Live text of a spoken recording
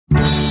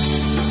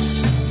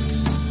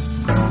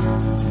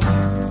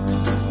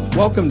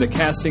Welcome to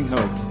Casting Hope,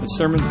 a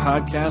sermon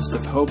podcast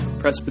of Hope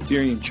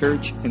Presbyterian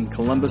Church in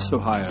Columbus,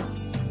 Ohio.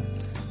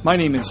 My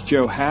name is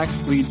Joe Hack,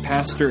 lead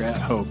pastor at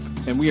Hope,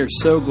 and we are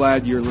so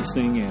glad you're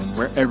listening in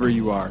wherever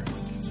you are.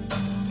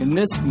 In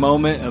this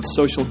moment of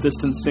social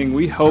distancing,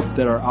 we hope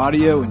that our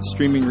audio and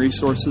streaming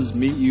resources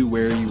meet you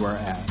where you are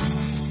at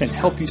and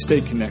help you stay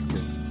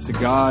connected to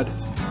God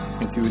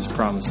and to His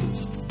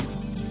promises.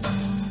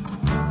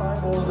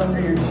 Bibles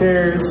under your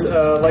chairs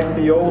like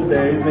the old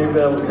days. Maybe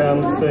that'll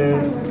come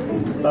soon.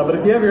 But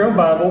if you have your own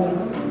Bible,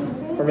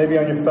 or maybe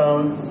on your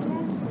phone,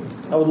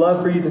 I would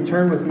love for you to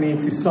turn with me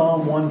to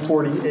Psalm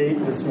 148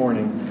 this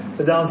morning.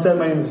 As Alan said,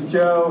 my name is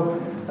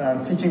Joe.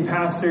 I'm teaching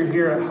pastor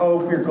here at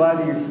Hope. We're glad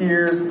that you're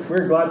here.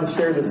 We're glad to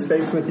share this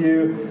space with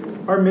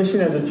you. Our mission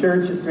as a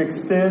church is to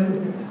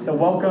extend the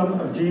welcome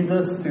of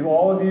Jesus to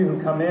all of you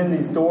who come in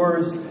these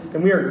doors.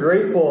 And we are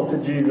grateful to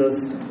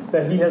Jesus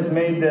that He has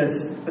made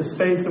this the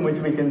space in which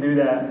we can do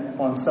that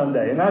on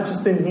Sunday. And not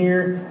just in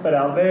here, but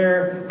out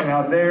there and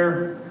out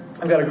there.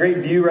 I've got a great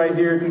view right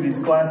here through these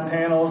glass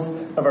panels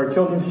of our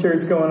children's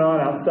church going on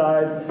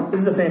outside.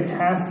 This is a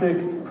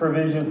fantastic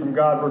provision from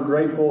God. We're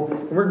grateful,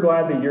 and we're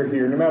glad that you're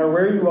here. No matter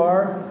where you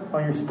are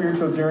on your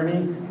spiritual journey,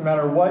 no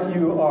matter what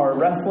you are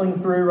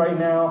wrestling through right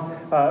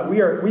now,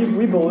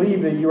 we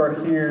believe that you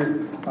are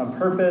here on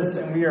purpose,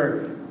 and we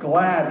are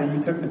glad that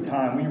you took the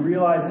time. We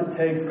realize it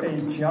takes a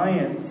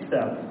giant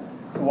step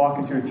to walk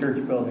into a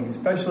church building,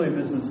 especially if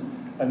this is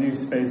a new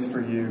space for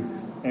you,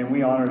 and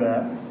we honor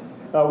that.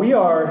 We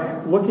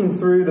are looking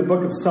through the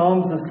book of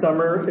Psalms this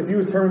summer. If you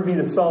would turn with me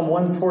to Psalm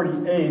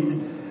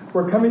 148,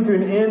 we're coming to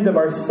an end of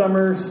our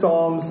Summer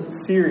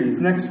Psalms series.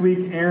 Next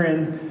week,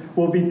 Aaron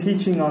will be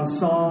teaching on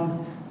Psalm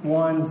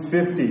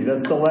 150.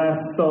 That's the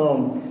last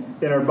psalm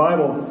in our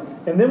Bible.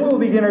 And then we'll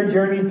begin our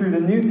journey through the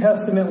New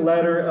Testament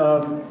letter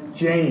of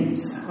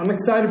James. I'm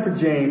excited for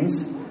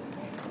James.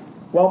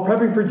 While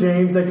prepping for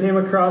James, I came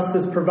across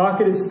this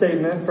provocative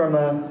statement from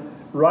a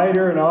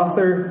writer and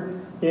author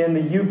in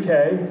the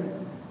UK.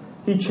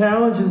 He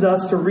challenges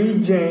us to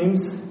read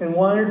James in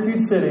 1 or 2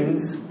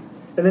 sittings,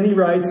 and then he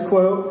writes,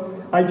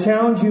 quote, "I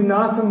challenge you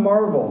not to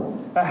marvel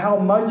at how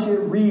much it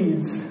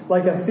reads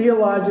like a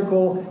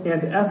theological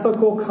and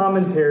ethical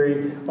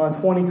commentary on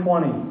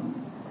 2020.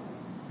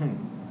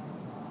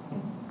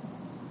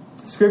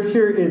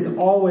 Scripture is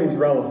always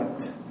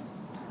relevant.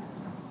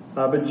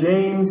 But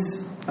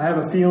James, I have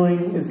a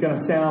feeling, is going to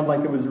sound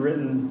like it was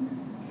written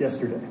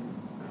yesterday.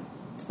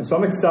 And so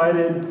I'm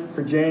excited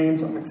for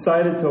James. I'm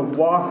excited to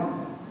walk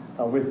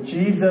with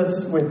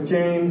Jesus, with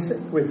James,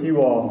 with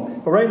you all.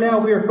 But right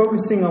now we are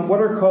focusing on what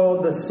are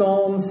called the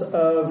Psalms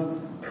of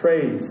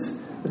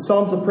Praise. The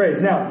Psalms of Praise.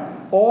 Now,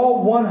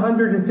 all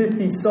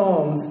 150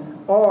 Psalms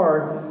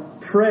are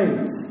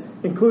praise,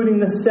 including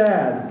the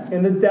sad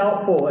and the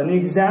doubtful and the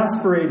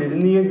exasperated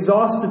and the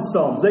exhausted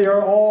Psalms. They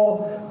are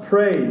all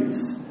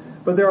praise.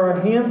 But there are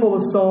a handful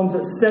of Psalms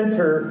that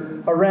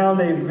center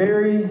around a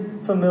very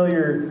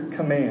familiar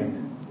command.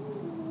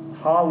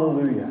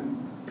 Hallelujah.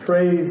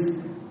 Praise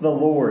the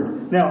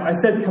Lord. Now, I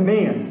said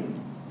command,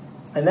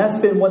 and that's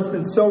been what's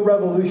been so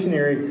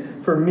revolutionary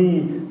for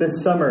me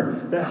this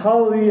summer. That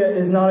hallelujah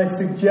is not a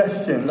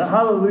suggestion. That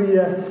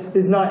hallelujah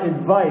is not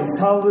advice.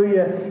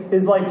 Hallelujah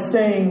is like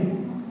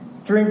saying,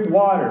 drink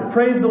water.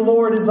 Praise the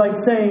Lord is like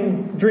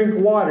saying,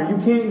 drink water. You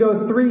can't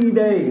go 3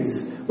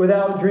 days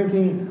without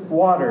drinking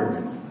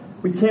water.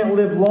 We can't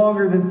live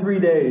longer than 3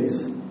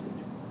 days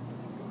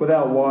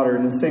without water,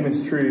 and the same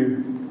is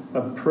true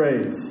of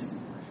praise.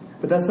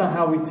 But that's not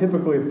how we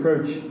typically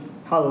approach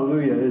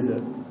hallelujah, is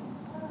it?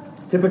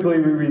 Typically,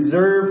 we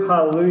reserve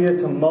hallelujah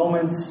to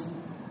moments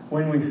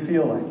when we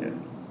feel like it.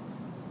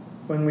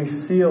 When we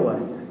feel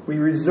like it. We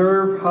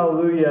reserve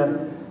hallelujah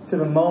to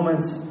the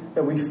moments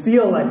that we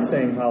feel like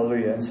saying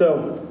hallelujah.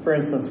 So, for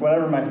instance,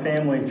 whenever my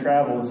family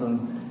travels,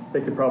 and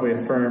they could probably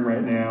affirm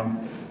right now,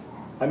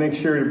 I make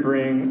sure to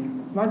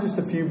bring not just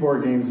a few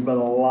board games, but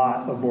a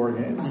lot of board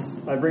games.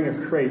 I bring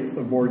a crate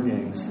of board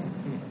games.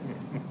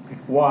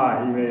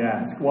 Why, you may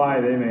ask.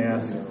 Why, they may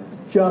ask.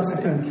 Just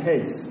in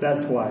case.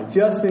 That's why.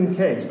 Just in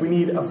case. We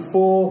need a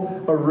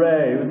full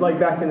array. It was like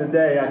back in the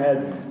day, I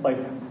had like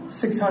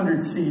 600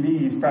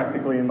 CDs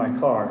practically in my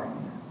car.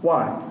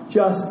 Why?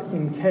 Just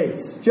in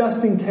case.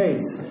 Just in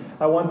case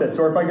I want this.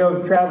 Or if I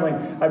go traveling,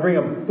 I bring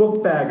a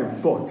book bag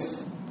of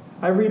books.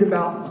 I read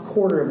about a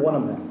quarter of one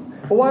of them.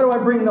 Well, why do I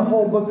bring the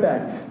whole book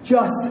bag?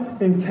 Just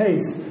in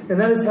case. And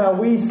that is how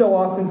we so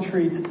often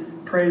treat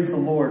praise the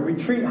Lord. We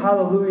treat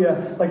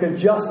hallelujah like a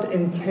just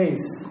in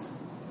case.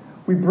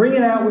 We bring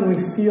it out when we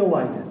feel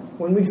like it.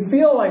 When we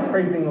feel like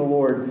praising the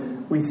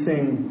Lord, we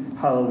sing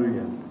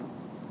hallelujah.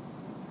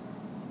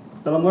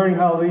 But I'm learning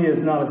hallelujah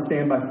is not a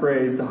standby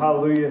phrase. The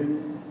hallelujah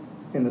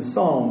in the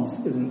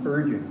Psalms is an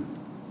urging.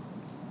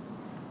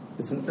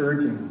 It's an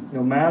urging,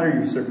 no matter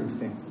your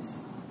circumstances.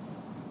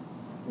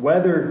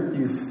 Whether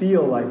you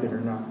feel like it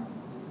or not.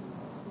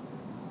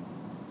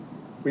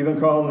 We've been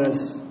calling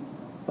this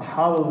the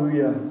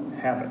hallelujah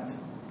habit.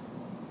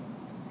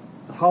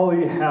 The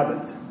hallelujah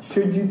habit,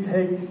 should you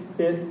take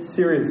it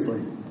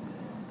seriously,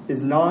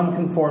 is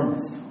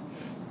nonconformist.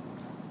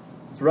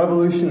 It's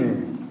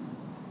revolutionary.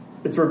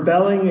 It's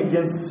rebelling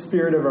against the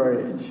spirit of our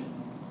age.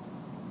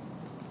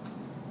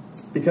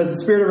 Because the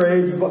spirit of our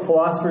age is what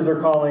philosophers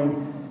are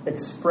calling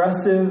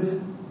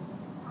expressive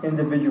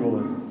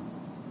individualism.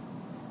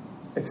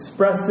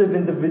 Expressive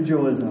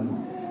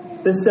individualism.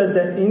 This says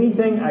that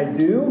anything I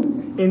do,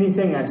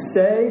 anything I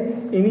say,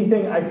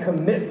 anything I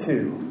commit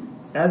to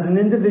as an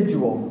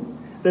individual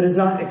that is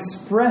not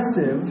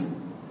expressive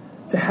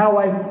to how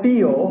I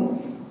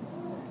feel,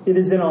 it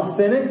is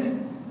inauthentic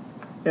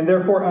and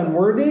therefore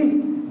unworthy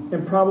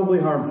and probably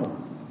harmful.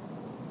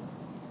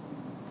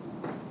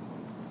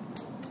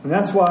 And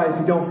that's why if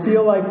you don't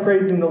feel like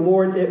praising the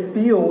Lord, it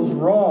feels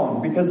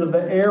wrong because of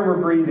the air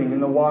we're breathing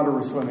and the water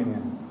we're swimming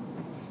in.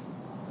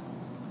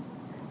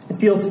 It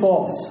feels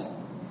false.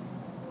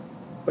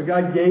 But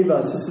God gave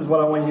us, this is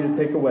what I want you to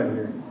take away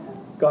here.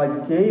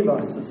 God gave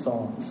us the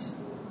Psalms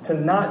to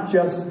not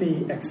just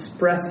be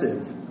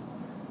expressive,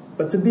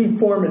 but to be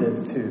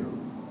formative too.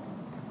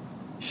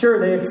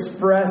 Sure, they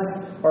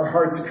express our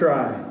heart's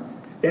cry.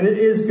 And it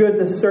is good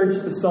to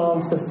search the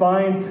Psalms to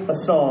find a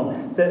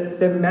psalm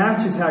that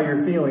matches how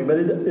you're feeling. But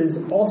it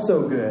is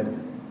also good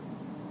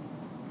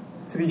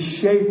to be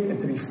shaped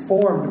and to be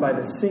formed by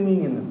the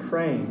singing and the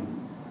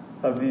praying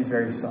of these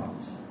very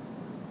psalms.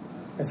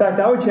 In fact,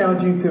 I would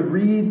challenge you to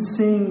read,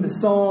 sing the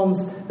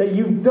psalms that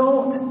you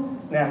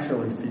don't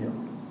naturally feel.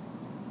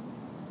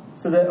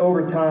 So that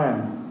over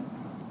time,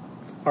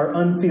 our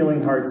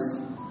unfeeling hearts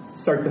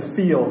start to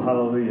feel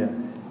hallelujah.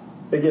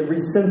 They get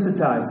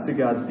resensitized to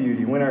God's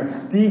beauty. When our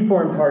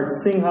deformed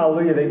hearts sing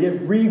hallelujah, they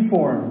get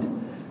reformed,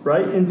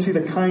 right, into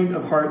the kind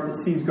of heart that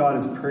sees God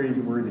as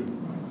praiseworthy,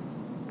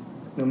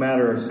 no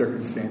matter our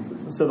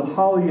circumstances. And so the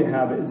hallelujah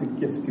habit is a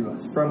gift to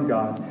us from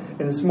God.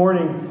 And this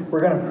morning,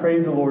 we're going to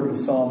praise the Lord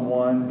with Psalm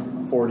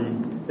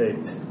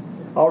 148.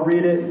 I'll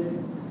read it.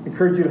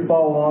 Encourage you to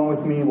follow along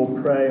with me.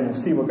 We'll pray and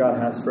we'll see what God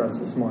has for us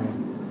this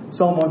morning.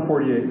 Psalm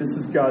 148. This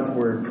is God's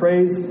word.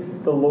 Praise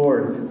the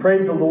Lord.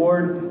 Praise the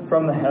Lord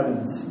from the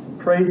heavens.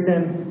 Praise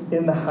Him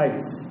in the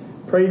heights.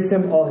 Praise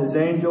Him, all His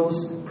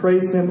angels.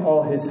 Praise Him,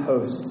 all His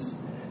hosts.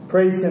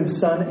 Praise Him,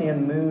 sun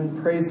and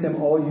moon. Praise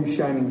Him, all you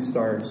shining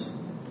stars.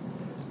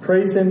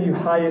 Praise Him, you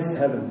highest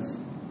heavens,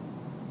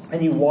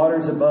 and you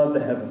waters above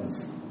the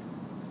heavens.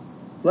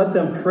 Let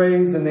them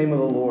praise the name of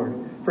the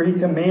Lord, for He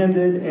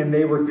commanded and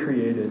they were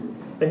created,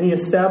 and He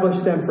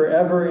established them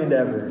forever and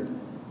ever.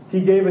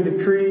 He gave a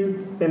decree,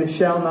 and it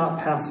shall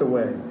not pass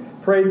away.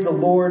 Praise the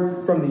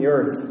Lord from the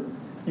earth,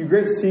 you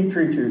great sea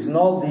creatures and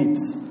all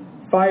deeps,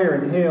 fire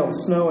and hail,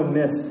 snow and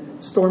mist,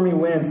 stormy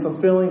wind,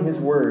 fulfilling His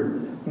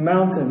word,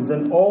 mountains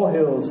and all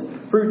hills,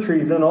 fruit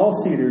trees and all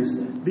cedars,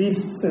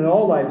 beasts and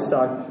all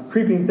livestock,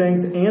 creeping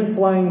things and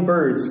flying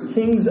birds,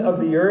 kings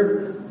of the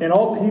earth and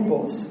all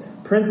peoples,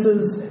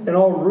 princes and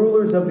all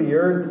rulers of the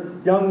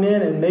earth, young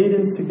men and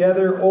maidens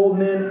together, old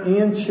men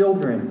and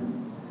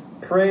children.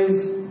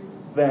 Praise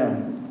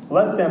them.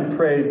 Let them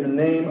praise the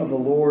name of the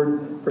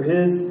Lord, for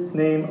His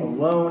name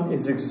alone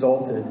is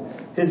exalted.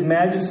 His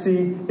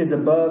majesty is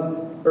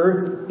above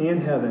earth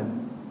and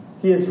heaven.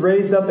 He has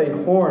raised up a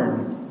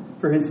horn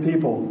for His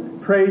people.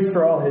 Praise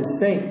for all His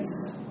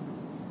saints,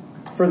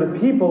 for the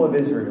people of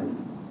Israel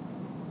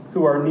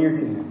who are near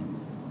to Him.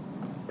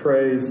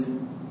 Praise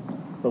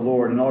the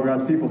Lord. And all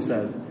God's people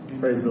said,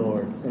 praise the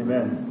Lord.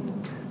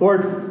 Amen.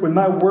 Lord, with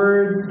my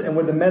words and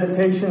with the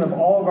meditation of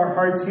all of our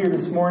hearts here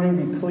this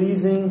morning be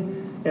pleasing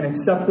and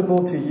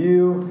acceptable to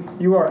You.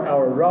 You are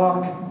our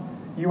rock.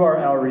 You are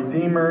our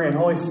Redeemer. And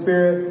Holy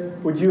Spirit,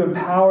 would You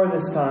empower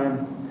this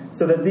time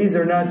so that these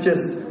are not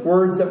just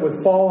words that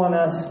would fall on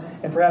us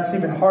and perhaps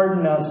even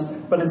harden us,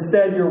 but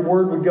instead Your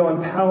word would go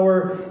in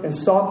power and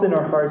soften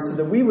our hearts so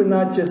that we would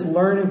not just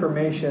learn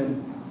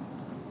information,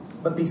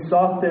 but be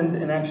softened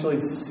and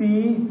actually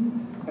see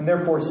and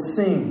therefore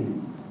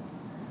sing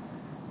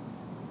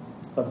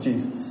of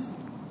Jesus.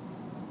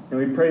 And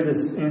we pray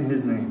this in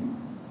His name.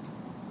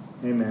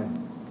 Amen.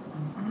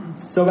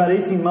 So about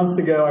 18 months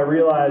ago, I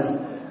realized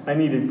I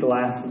needed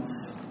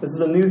glasses. This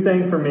is a new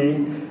thing for me.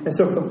 And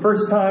so for the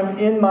first time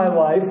in my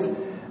life,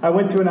 I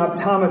went to an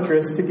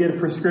optometrist to get a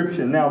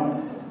prescription.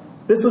 Now,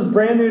 this was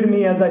brand new to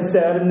me, as I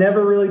said. I've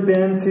never really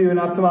been to an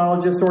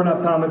ophthalmologist or an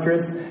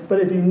optometrist.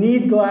 But if you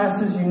need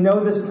glasses, you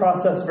know this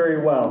process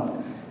very well.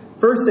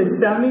 First, they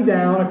sat me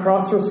down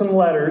across from some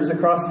letters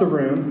across the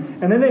room.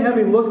 And then they had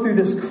me look through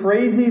this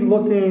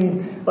crazy-looking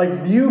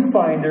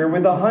viewfinder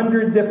with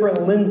 100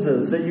 different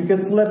lenses that you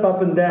could flip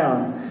up and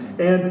down.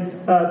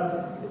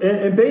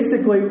 And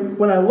basically,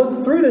 when I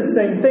looked through this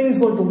thing, things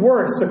looked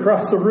worse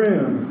across the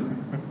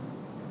room.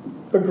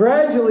 But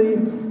gradually,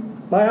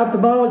 my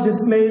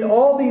ophthalmologist made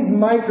all these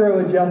micro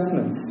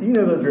adjustments. You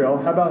know the drill.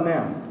 How about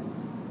now?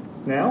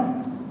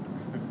 Now?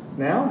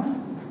 Now?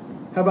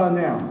 How about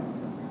now?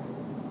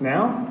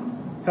 Now?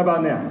 How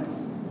about now?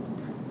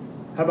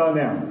 How about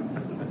now?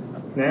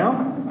 Now?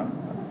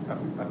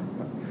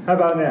 How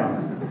about now?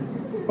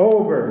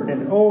 Over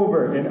and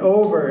over and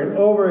over and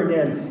over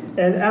again.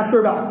 And after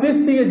about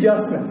 50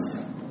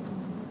 adjustments,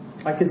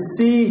 I could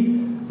see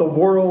the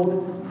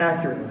world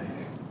accurately.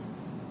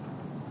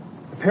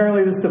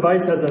 Apparently this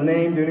device has a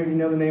name. Do any of you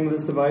know the name of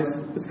this device?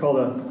 It's called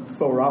a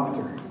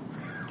Phoropter,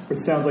 which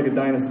sounds like a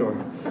dinosaur.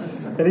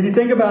 And if you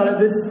think about it,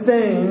 this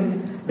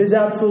thing is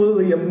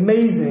absolutely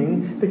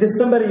amazing because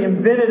somebody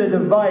invented a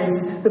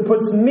device that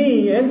puts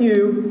me and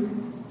you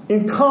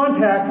in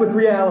contact with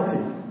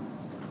reality.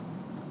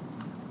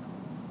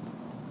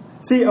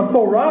 See, a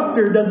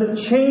Phoropter doesn't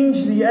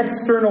change the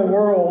external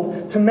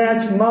world to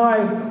match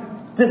my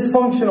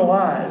dysfunctional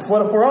eyes.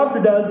 What a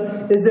Phoropter does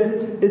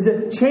is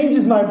it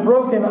changes my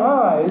broken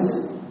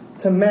eyes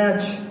to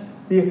match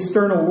the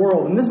external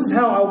world. And this is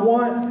how I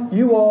want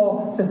you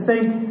all to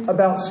think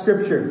about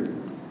Scripture.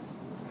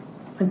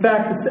 In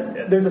fact,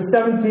 there's a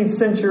 17th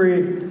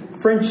century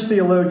French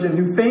theologian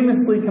who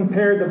famously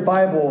compared the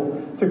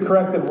Bible to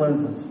corrective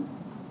lenses.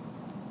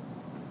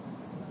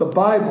 The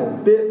Bible,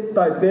 bit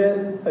by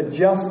bit,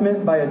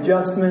 adjustment by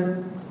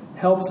adjustment,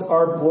 helps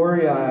our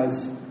blurry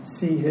eyes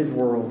see His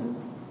world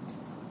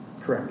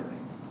correctly.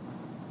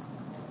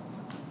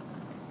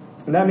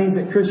 And that means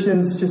that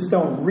Christians just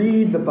don't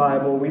read the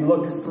Bible, we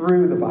look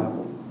through the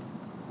Bible.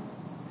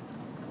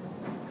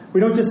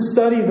 We don't just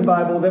study the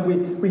Bible, that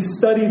we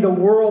study the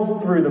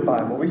world through the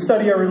Bible. We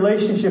study our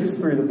relationships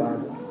through the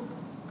Bible.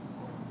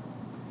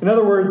 In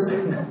other words,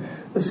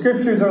 the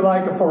Scriptures are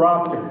like a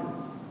Phoropter.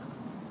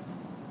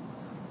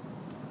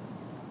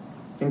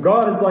 And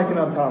God is like an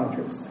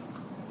optometrist.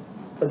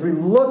 As we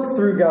look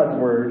through God's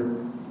Word,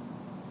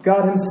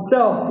 God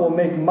Himself will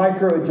make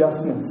micro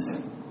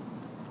adjustments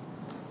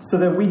so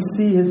that we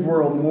see His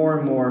world more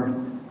and more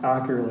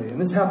accurately.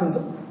 And this happens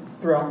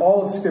throughout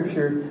all of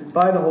Scripture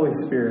by the Holy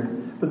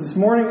Spirit. But this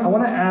morning, I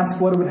want to ask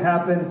what would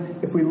happen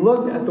if we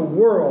looked at the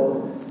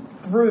world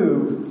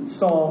through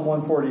Psalm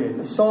 148,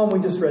 the psalm we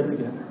just read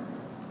together.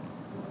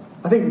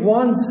 I think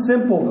one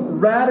simple,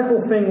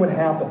 radical thing would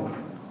happen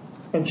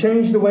and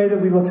change the way that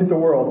we look at the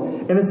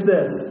world. And it's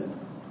this.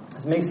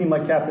 This may seem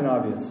like Captain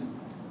Obvious,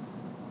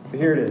 but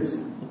here it is.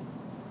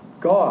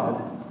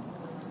 God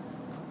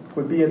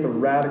would be at the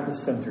radical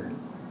center,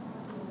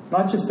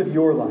 not just of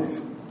your life,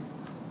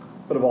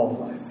 but of all of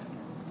life.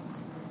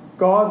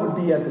 God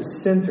would be at the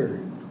center,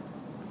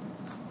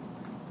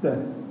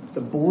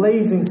 the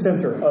blazing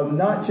center of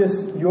not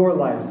just your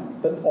life,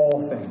 but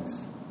all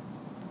things.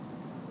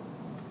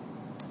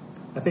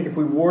 I think if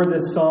we wore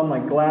this psalm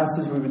like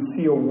glasses, we would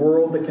see a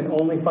world that can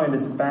only find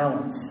its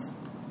balance,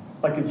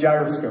 like a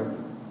gyroscope,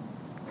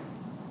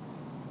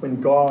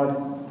 when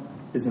God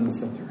is in the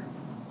center.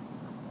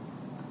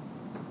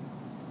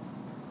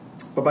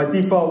 But by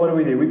default, what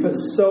do? We put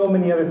so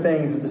many other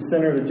things at the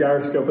center of the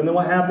gyroscope. And then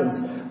what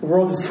happens? The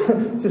world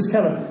just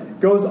kind of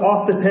goes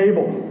off the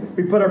table.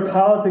 We put our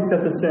politics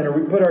at the center.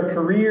 We put our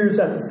careers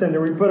at the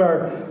center. We put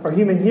our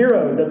human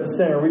heroes at the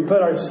center. We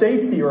put our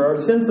safety or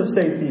our sense of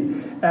safety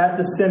at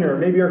the center.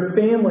 Maybe our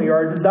family or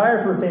our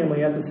desire for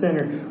family at the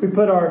center. We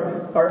put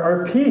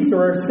our peace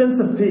or our sense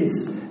of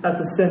peace at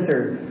the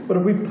center. But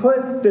if we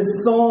put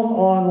this psalm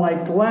on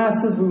like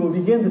glasses, we will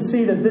begin to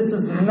see that this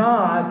is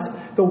not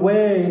the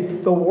way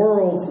the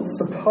world's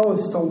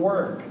supposed to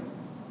work.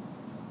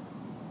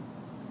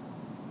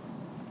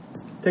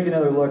 Take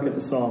another look at the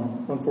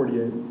Psalm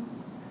 148.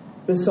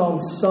 This psalm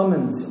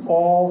summons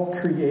all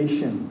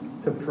creation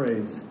to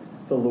praise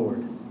the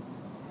Lord.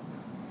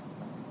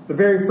 The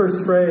very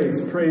first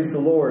phrase, praise the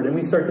Lord, and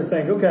we start to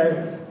think,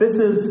 okay, this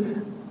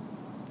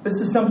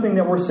is something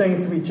that we're saying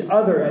to each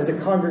other as a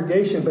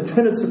congregation, but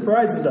then it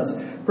surprises us.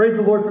 Praise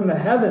the Lord from the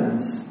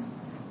heavens.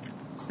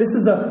 This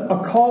is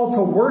a call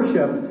to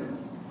worship,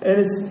 and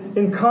it's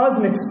in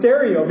cosmic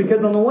stereo,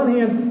 because on the one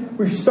hand,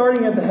 we're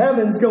starting at the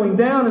heavens going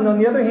down, and on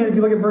the other hand, if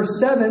you look at verse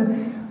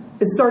 7,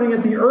 it's starting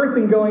at the earth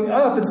and going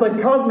up. It's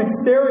like cosmic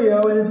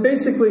stereo, and it's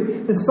basically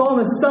the psalm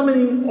is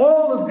summoning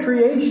all of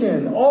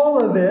creation,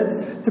 all of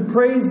it, to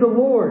praise the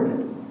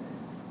Lord.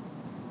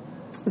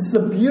 This is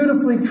a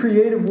beautifully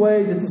creative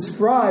way to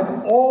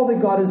describe all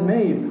that God has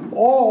made,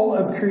 all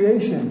of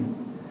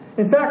creation.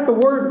 In fact, the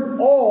word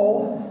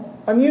all,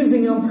 I'm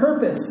using on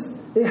purpose.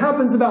 It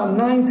happens about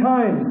 9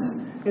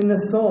 times in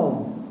this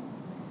psalm.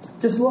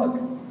 Just look.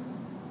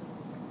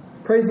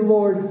 Praise the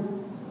Lord,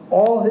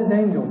 all His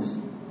angels,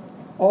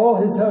 all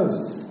His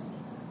hosts,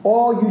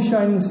 all you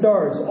shining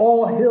stars,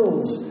 all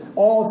hills,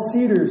 all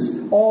cedars,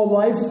 all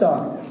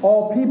livestock,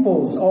 all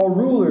peoples, all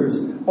rulers,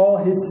 all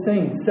His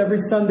saints. Every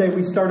Sunday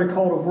we start a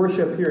call to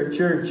worship here at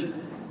church.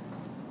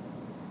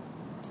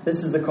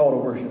 This is the call to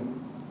worship.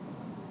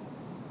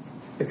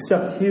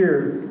 Except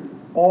here,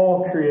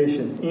 all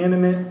creation,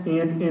 animate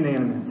and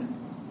inanimate,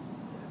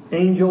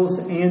 angels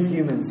and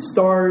humans,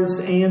 stars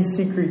and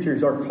sea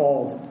creatures are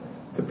called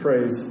to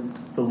praise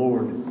the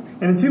Lord.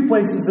 And in 2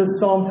 places this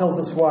psalm tells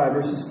us why.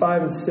 Verses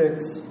 5 and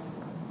 6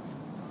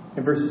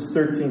 and verses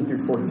 13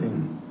 through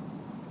 14.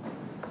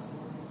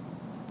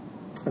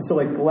 And so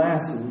like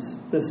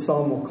glasses, this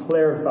psalm will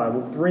clarify,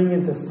 will bring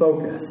into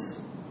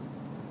focus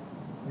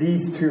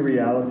these 2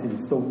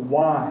 realities. The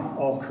why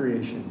all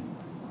creation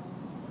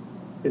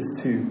is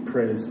to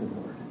praise the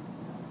Lord.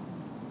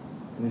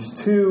 And there's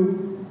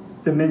 2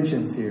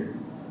 dimensions here.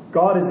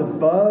 God is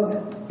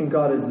above and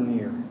God is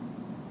near.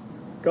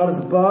 God is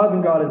above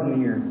and God is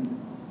near.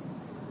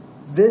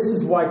 This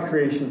is why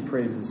creation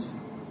praises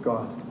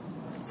God.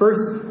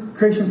 First,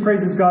 creation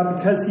praises God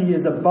because He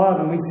is above,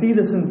 and we see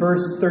this in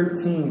verse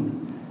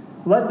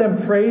 13. Let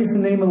them praise the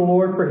name of the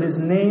Lord, for His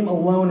name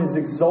alone is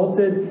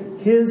exalted.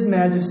 His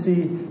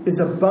majesty is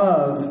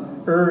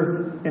above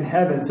earth and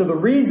heaven. So the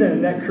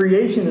reason that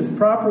creation is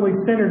properly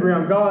centered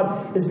around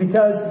God is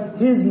because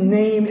His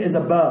name is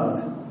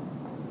above.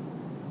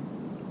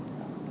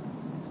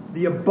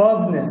 The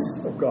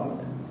aboveness of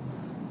God.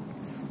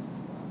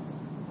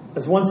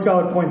 As one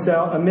scholar points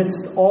out,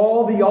 amidst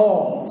all the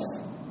alls,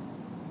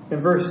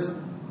 in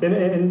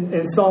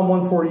Psalm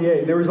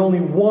 148, there is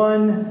only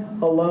one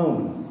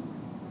alone.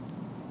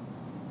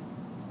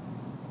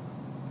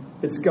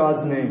 It's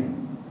God's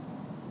name.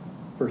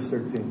 Verse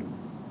 13.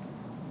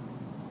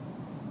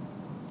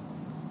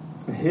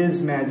 And His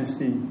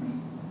majesty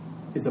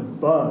is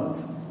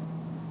above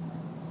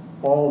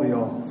all the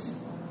alls.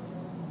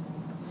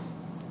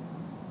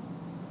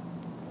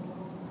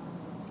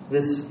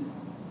 This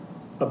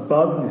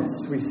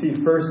aboveness we see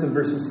first in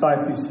verses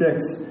 5 through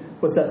 6.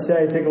 What's that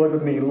say? Take a look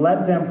with me.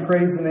 Let them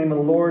praise the name of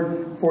the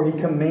Lord, for He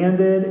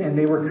commanded and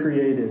they were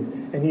created.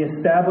 And He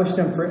established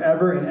them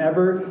forever and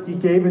ever. He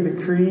gave a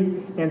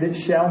decree and it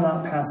shall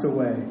not pass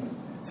away.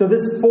 So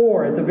this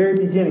for at the very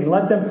beginning,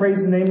 let them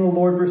praise the name of the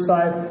Lord, verse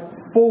 5,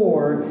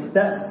 for,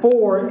 that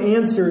for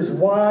answers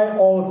why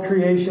all of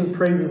creation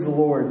praises the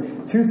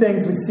Lord. Two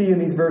things we see in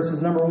these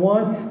verses. Number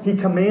one, He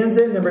commands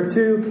it. Number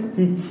two,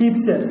 He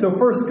keeps it. So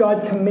first,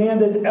 God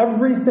commanded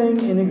everything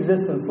in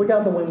existence. Look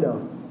out the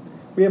window.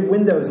 We have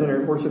windows in our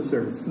worship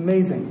service. It's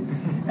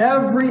amazing.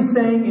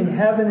 Everything in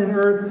heaven and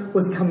earth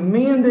was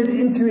commanded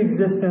into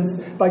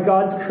existence by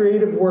God's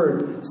creative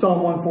word.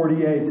 Psalm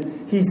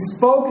 148. He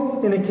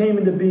spoke and it came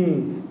into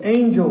being.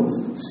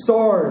 Angels,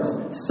 stars,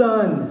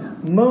 sun,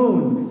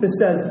 moon. It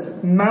says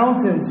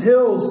mountains,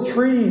 hills,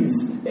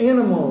 trees,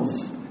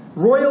 animals,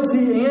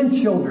 royalty and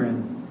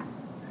children.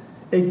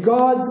 A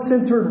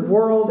God-centered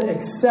world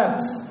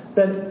accepts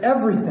that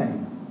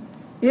everything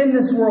in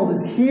this world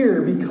is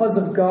here because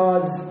of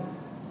God's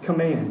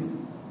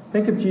command.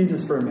 Think of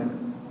Jesus for a minute.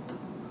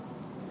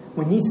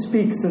 When He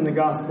speaks in the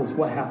Gospels,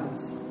 what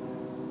happens?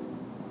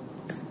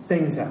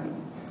 Things happen.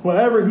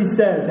 Whatever He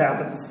says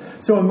happens.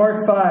 So in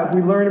Mark 5,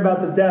 we learn about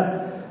the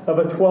death of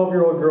a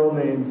 12-year-old girl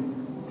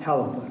named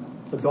Talitha,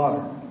 the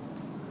daughter.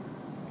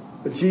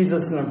 But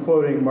Jesus, and I'm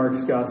quoting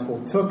Mark's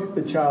Gospel, took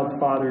the child's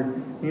father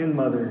and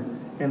mother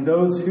and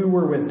those who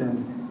were with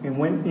him and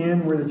went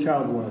in where the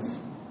child was.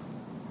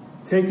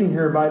 Taking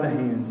her by the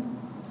hand,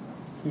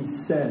 He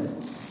said,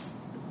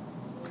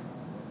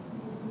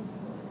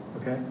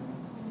 okay?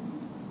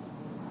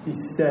 He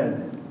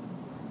said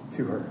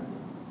to her,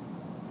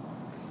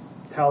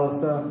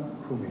 Talitha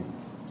Kumi,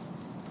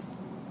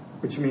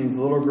 which means,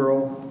 little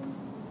girl,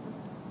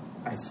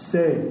 I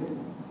say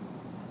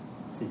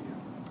to you,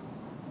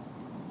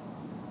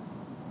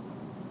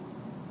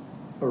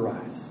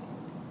 arise.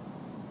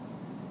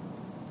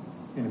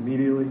 And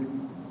immediately,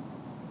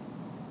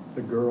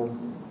 the girl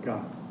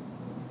got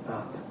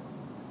up.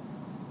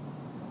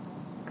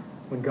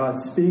 When God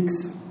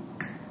speaks,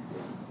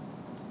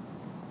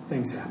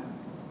 things happen.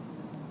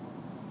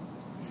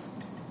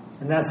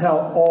 And that's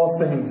how all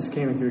things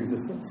came into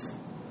existence.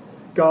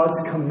 God's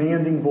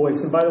commanding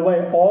voice. And by the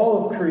way,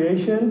 all of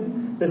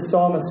creation, this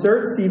psalm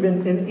asserts,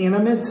 even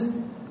inanimate,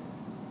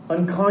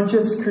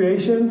 unconscious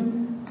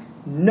creation,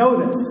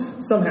 know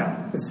this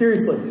somehow.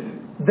 Seriously.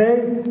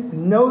 They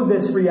know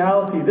this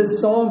reality. This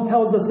psalm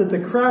tells us that the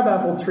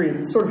crabapple tree,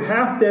 the sort of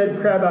half-dead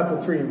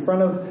crabapple tree in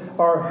front of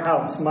our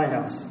house, my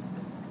house,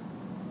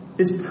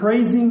 is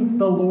praising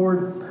the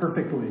Lord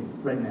perfectly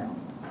right now.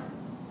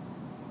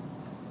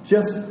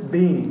 Just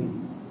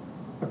being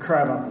a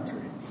crabapple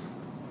tree.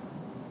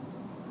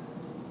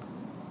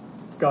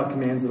 God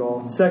commands it all.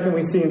 And second,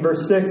 we see in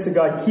verse 6 that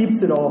God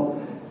keeps it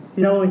all.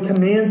 He not only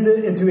commands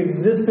it into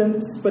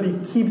existence, but He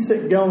keeps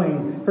it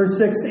going. Verse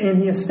 6, and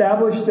He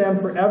established them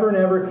forever and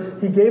ever.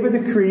 He gave a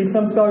decree.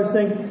 Some scholars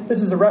think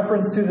this is a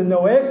reference to the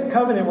Noahic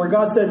covenant where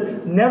God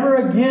said, never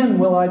again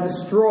will I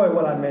destroy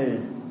what I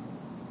made.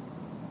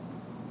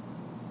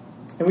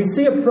 And we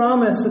see a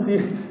promise at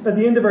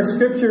the end of our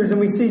scriptures, and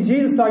we see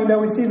Jesus talking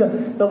about, we see the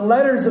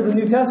letters of the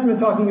New Testament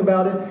talking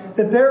about it,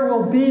 that there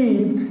will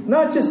be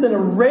not just an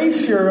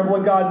erasure of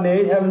what God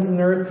made, heavens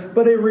and earth,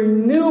 but a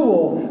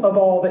renewal of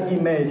all that He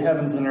made,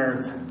 heavens and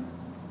earth.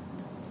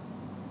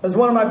 As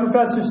one of my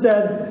professors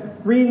said,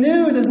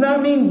 renew does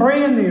not mean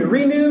brand new.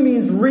 Renew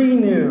means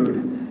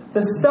renewed.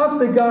 The stuff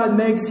that God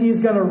makes, He's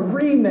going to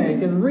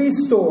remake and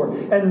restore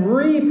and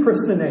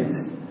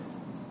repristinate.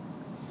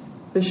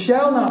 This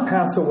shall not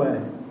pass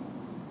away,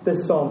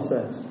 this psalm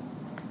says.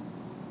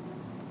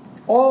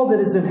 All that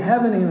is in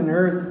heaven and in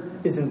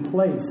earth is in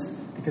place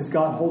because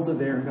God holds it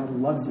there and God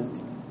loves it.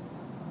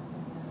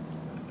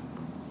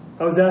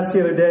 I was asked the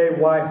other day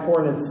why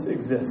hornets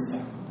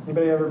exist.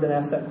 Anybody ever been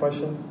asked that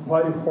question?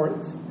 Why do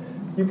hornets?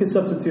 You could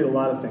substitute a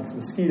lot of things.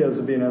 Mosquitoes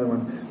would be another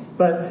one.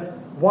 But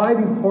why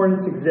do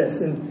hornets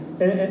exist? And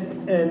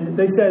And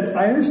they said,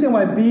 I understand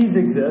why bees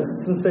exist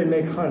since they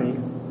make honey.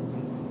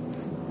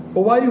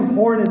 But why do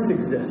hornets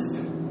exist?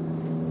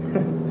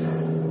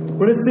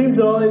 When it seems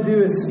that all they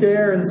do is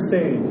scare and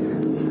sting.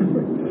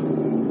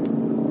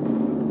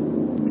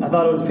 I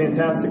thought it was a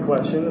fantastic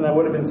question, and I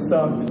would have been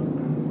stumped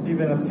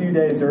even a few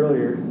days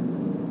earlier.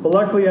 But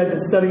luckily I'd been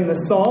studying the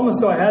Psalm, and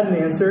so I had an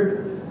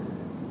answer.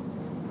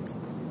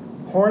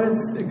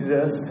 Hornets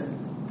exist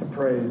to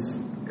praise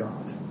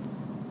God.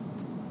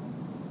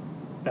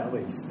 At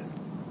least.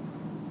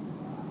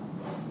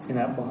 In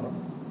that bottom.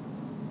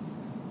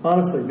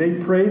 Honestly,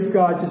 they praise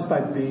God just by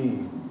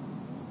being.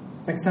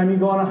 Next time you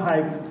go on a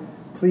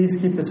hike, please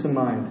keep this in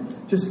mind.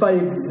 Just by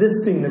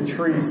existing, the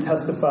trees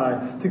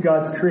testify to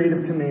God's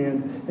creative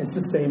command and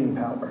sustaining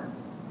power.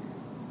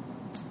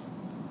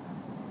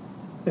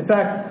 In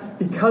fact,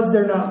 because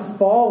they're not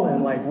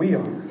fallen like we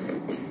are,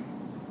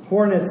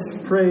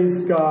 hornets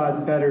praise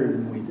God better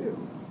than we do.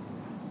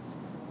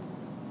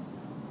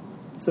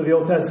 So the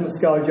Old Testament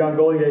scholar John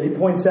Goliad, he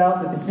points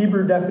out that the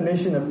Hebrew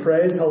definition of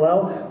praise,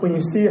 hallel, when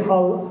you see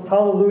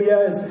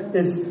hallelujah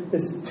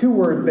is two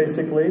words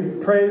basically,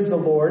 praise the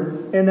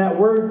Lord. And that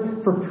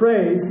word for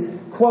praise,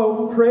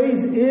 quote,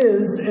 praise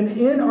is an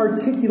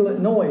inarticulate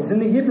noise. In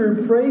the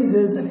Hebrew, praise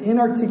is an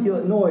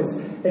inarticulate noise,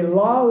 a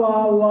la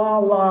la la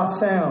la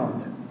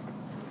sound.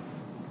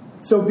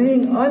 So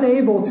being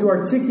unable to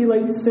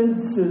articulate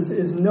sentences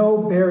is no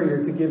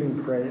barrier to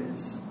giving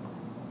praise.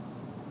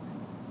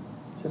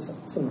 Just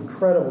some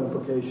incredible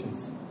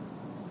implications.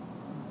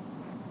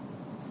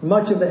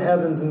 Much of the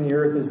heavens and the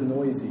earth is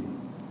noisy,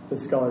 the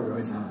scholar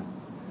goes on.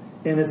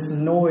 And its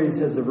noise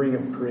has the ring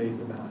of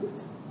praise about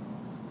it.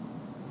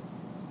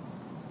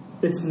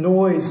 Its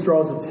noise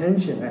draws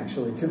attention,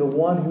 actually, to the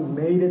one who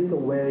made it the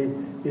way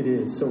it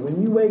is. So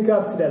when you wake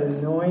up to that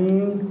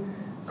annoying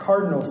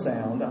cardinal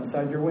sound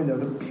outside your window,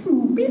 the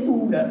pew,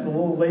 pew, that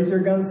little laser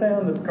gun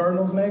sound that the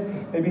cardinals make,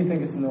 maybe you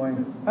think it's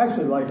annoying. I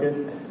actually like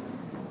it.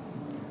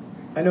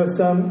 I know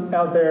some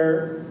out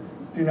there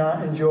do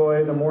not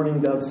enjoy the mourning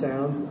dove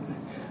sound.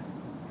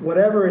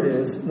 Whatever it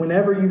is,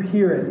 whenever you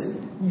hear it,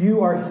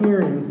 you are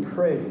hearing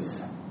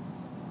praise.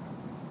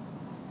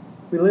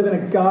 We live in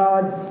a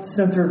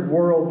God-centered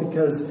world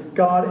because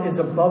God is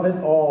above it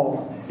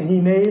all. And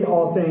He made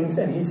all things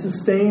and He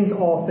sustains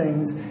all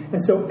things. And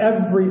so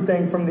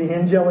everything from the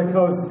angelic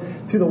host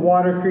to the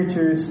water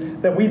creatures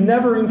that we've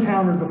never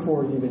encountered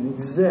before even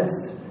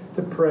exist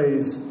to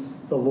praise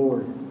the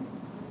Lord.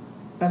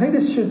 I think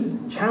this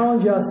should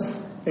challenge us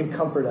and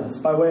comfort us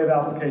by way of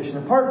application.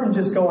 Apart from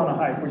just go on a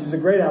hike, which is a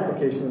great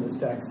application of this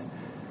text,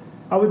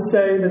 I would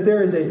say that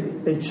there is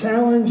a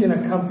challenge and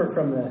a comfort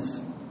from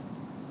this.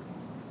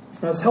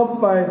 I was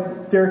helped by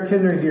Derek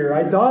Kidner here.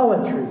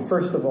 Idolatry,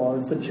 first of all,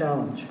 is the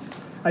challenge.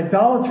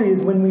 Idolatry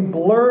is when we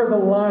blur the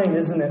line,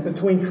 isn't it,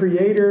 between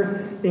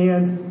creator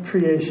and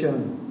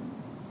creation.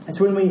 It's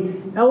when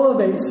we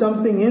elevate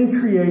something in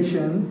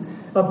creation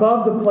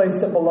above the place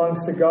that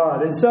belongs to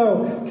God. And so,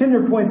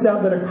 Kidner points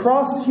out that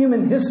across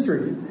human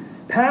history,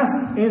 past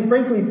and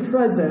frankly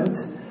present,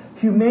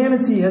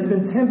 humanity has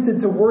been tempted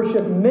to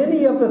worship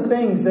many of the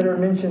things that are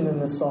mentioned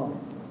in this psalm.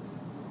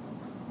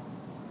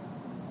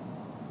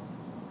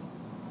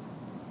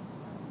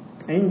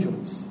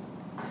 Angels,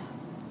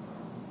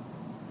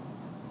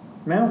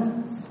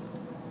 mountains,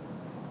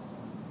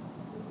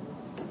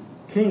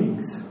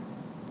 kings,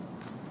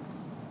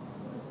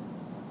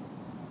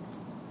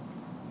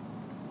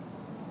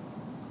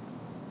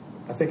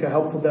 I think a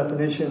helpful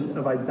definition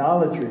of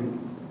idolatry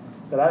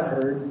that I've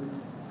heard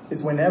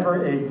is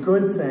whenever a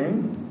good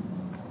thing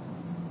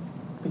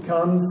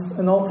becomes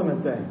an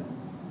ultimate thing.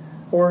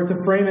 Or to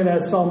frame it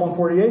as Psalm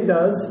 148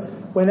 does,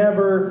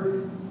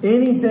 whenever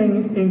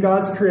anything in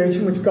God's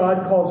creation, which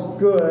God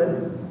calls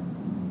good,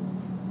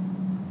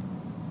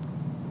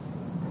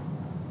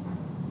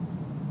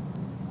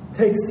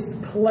 takes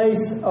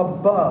place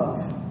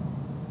above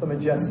the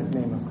majestic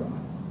name of God.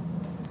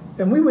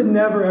 And we would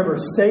never ever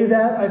say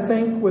that, I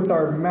think, with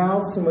our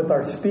mouths and with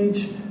our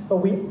speech, but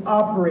we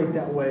operate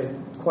that way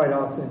quite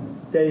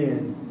often, day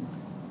in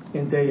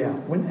and day out.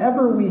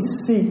 Whenever we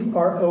seek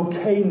our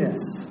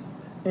okayness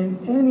in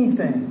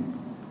anything,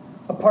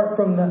 apart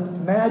from the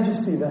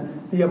majesty, the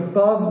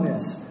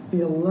aboveness,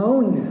 the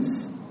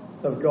aloneness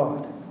of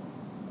God.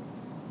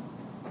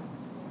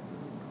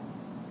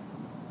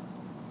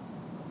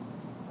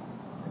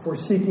 If we're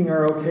seeking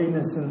our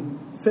okayness in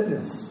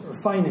fitness or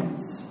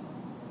finance,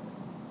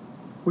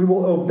 we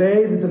will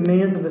obey the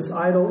demands of this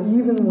idol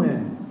even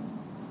when,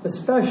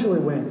 especially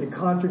when it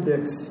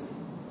contradicts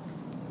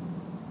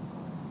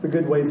the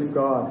good ways of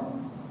God,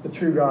 the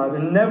true God.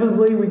 And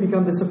inevitably, we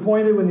become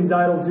disappointed when these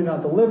idols do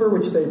not deliver,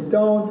 which they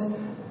don't.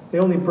 They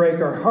only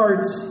break our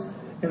hearts,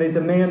 and they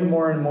demand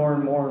more and more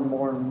and more and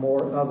more and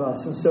more of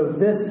us. And so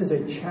this is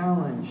a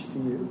challenge to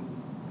you.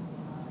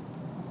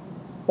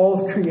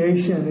 All of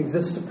creation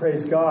exists to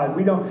praise God.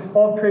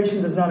 All of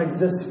creation does not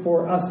exist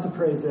for us to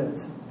praise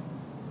it.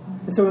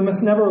 And so we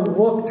must never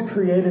look to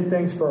created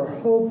things for our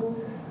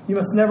hope, You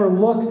must never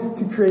look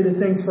to created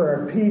things for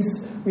our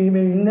peace. We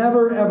may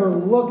never, ever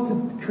look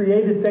to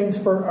created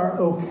things for our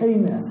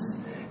okayness.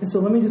 And so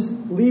let me just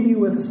leave you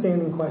with a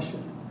standing question.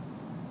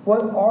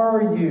 What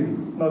are you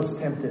most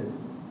tempted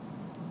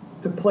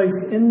to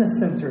place in the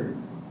center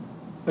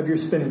of your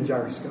spinning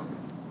gyroscope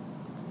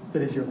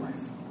that is your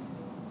life?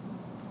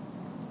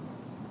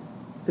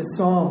 This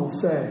psalm will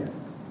say,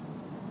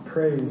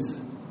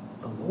 praise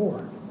the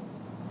Lord.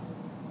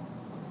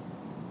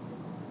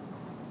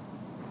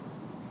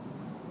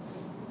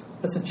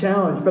 That's a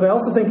challenge, but I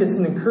also think it's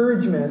an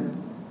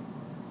encouragement.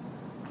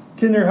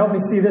 Kinder, help me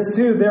see this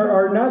too. There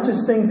are not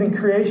just things in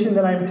creation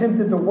that I'm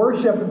tempted to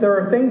worship, but there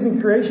are things in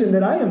creation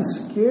that I am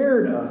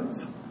scared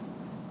of.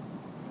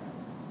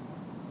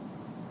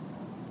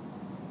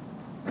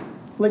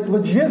 Like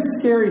legit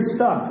scary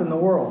stuff in the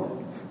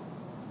world.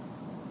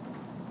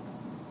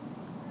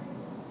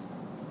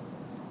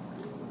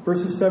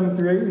 Verses 7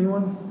 through 8,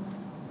 anyone?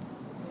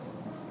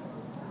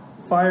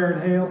 Fire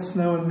and hail,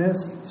 snow and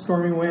mist,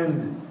 stormy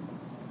wind.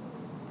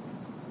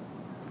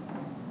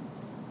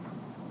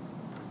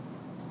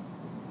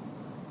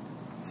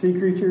 Sea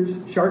creatures,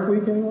 Shark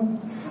Week, anyone?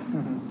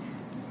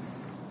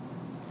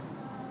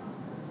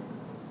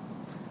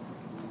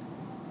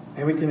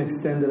 And we can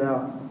extend it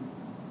out.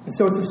 And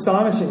so it's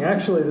astonishing,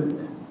 actually, that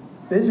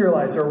the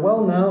Israelites are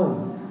well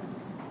known.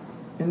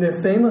 And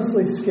they're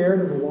famously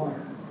scared of the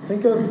water.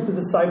 Think of the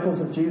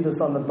disciples of Jesus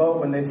on the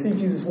boat. When they see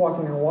Jesus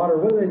walking in the water,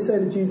 what do they say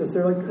to Jesus?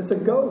 They're like, it's a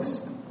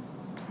ghost.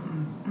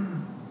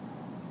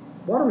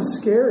 Water was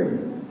scary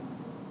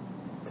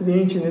to the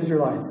ancient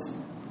Israelites.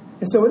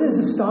 And so it is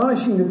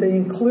astonishing that they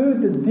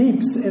include the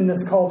deeps in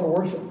this call to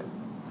worship.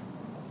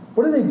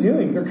 What are they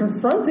doing? They're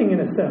confronting, in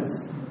a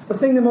sense, the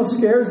thing that most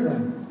scares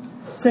them.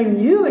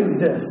 Saying, you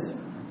exist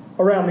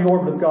around the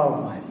orbit of God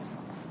in life.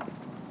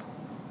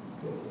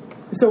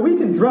 So we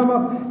can drum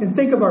up and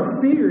think of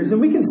our fears, and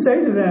we can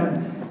say to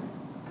them,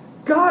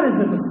 God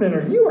is at the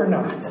center. You are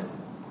not.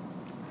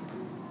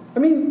 I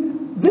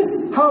mean,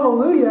 this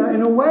hallelujah,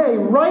 in a way,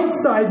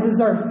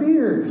 right-sizes our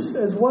fears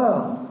as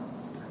well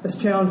as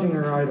challenging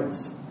our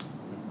idols.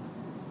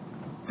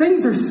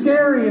 Things are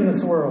scary in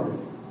this world.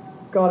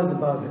 God is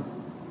above it.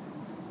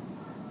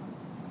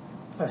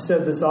 I've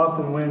said this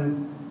often,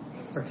 when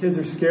our kids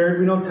are scared,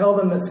 we don't tell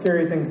them that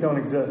scary things don't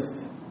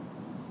exist.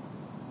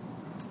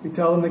 We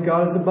tell them that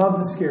God is above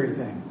the scary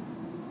thing.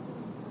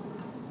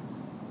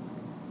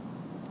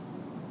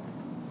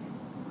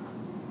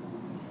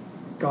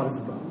 God is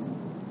above.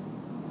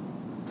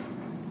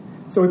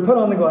 So we put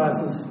on the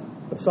glasses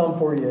of Psalm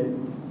 48.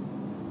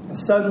 And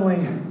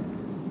suddenly,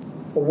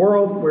 a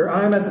world where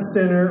I'm at the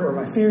center, or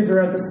my fears are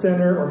at the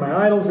center, or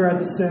my idols are at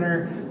the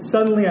center,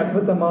 suddenly I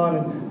put them on,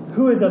 and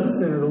who is at the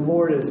center? The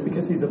Lord is,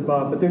 because He's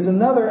above. But there's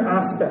another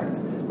aspect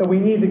that we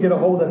need to get a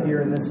hold of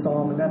here in this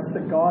psalm, and that's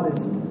that God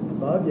is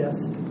above,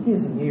 yes. He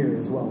is near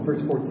as well.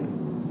 Verse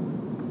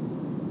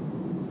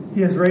 14.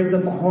 He has raised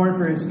up a horn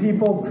for His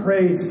people,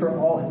 praise for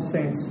all His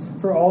saints,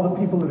 for all the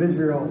people of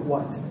Israel,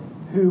 what?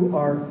 Who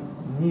are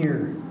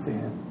near to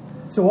Him.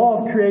 So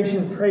all of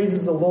creation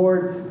praises the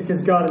Lord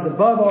because God is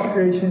above all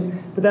creation.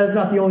 But that is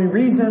not the only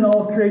reason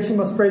all of creation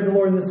must praise the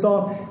Lord in this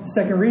psalm. The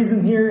second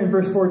reason here in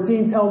verse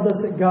 14 tells us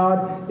that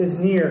God is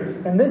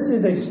near. And this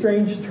is a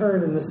strange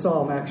turn in this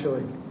psalm,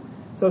 actually.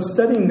 So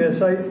studying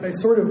this, I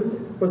sort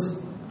of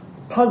was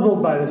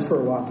puzzled by this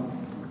for a while.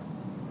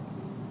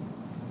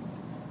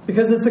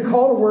 Because it's a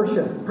call to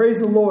worship. Praise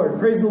the Lord,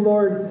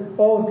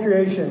 all of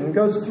creation. It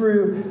goes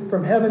through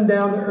from heaven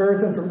down to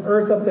earth and from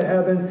earth up to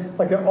heaven,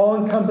 like an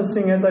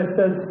all-encompassing, as I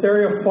said,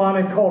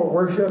 stereophonic call to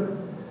worship.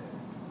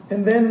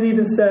 And then it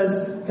even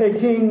says, hey,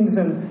 kings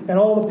and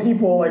all the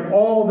people, like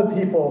all the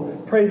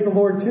people, praise the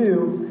Lord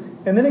too.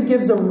 And then it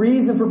gives a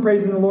reason for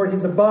praising the Lord.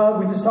 He's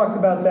above. We just talked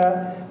about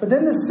that. But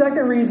then the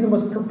second reason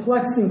was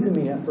perplexing to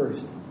me at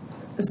first.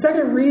 The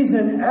second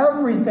reason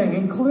everything,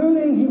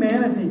 including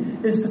humanity,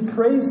 is to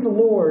praise the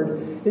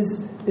Lord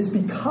is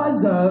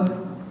because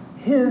of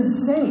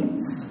His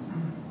saints.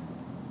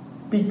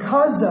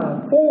 Because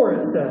of, for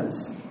it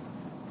says,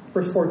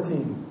 verse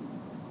 14.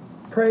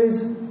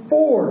 Praise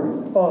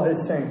for all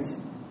His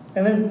saints.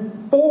 And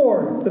then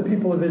for the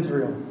people of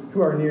Israel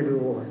who are near to the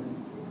Lord.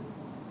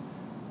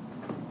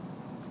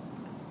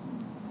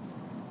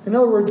 In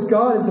other words,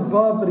 God is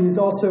above, but He's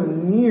also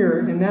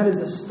near, and that is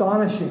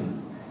astonishing.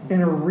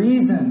 And a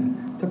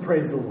reason to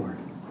praise the Lord.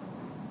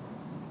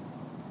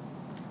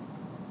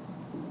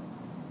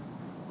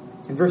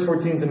 And verse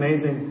 14 is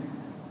amazing.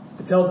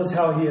 It tells us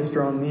how He has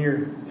drawn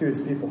near to His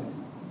people.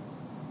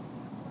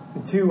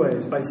 In two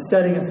ways. By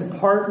setting us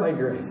apart by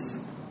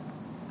grace.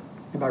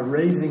 And by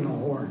raising a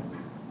horn.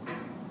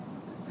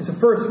 And so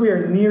first, we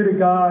are near to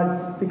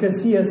God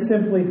because He has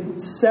simply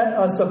set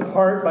us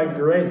apart by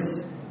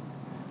grace.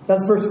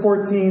 That's verse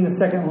 14, the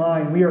second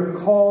line. We are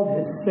called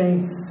His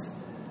saints.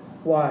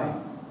 Why?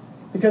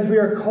 Because we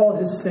are called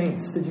His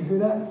saints. Did you hear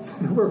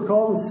that? We're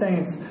called His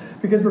saints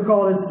because we're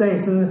called His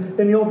saints. In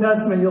the Old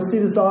Testament, you'll see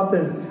this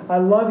often. I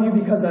love you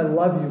because I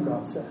love you,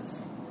 God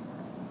says.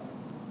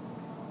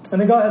 And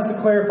then God has to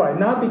clarify,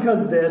 not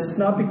because of this,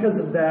 not because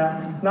of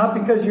that, not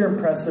because you're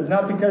impressive,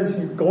 not because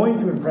you're going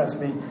to impress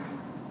me.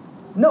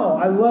 No,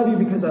 I love you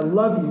because I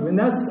love you. And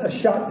that's a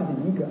shot to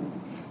the ego.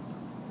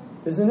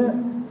 Isn't it?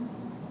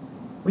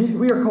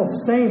 We are called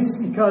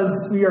saints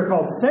because we are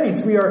called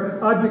saints. We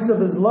are objects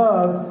of His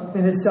love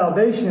and His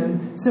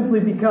salvation simply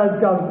because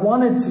God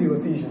wanted to,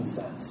 Ephesians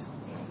says.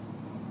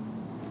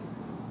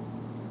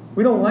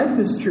 We don't like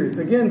this truth,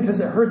 again, because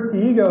it hurts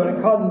the ego and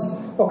it causes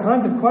all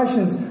kinds of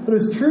questions. But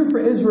it's true for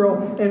Israel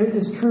and it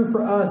is true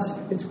for us.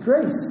 It's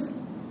grace.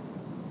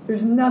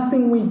 There's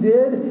nothing we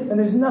did and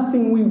there's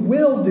nothing we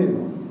will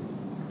do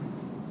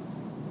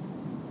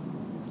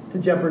to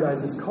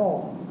jeopardize His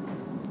call.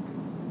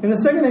 And the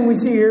second thing we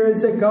see here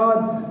is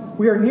that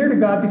we are near to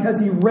God because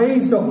He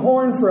raised a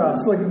horn for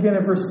us. Look again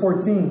at verse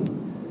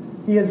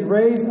 14. He has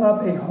raised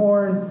up a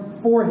horn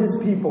for His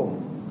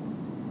people.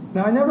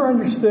 Now, I never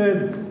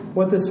understood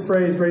what this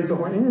phrase, raise a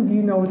horn. Any of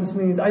you know what this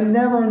means? I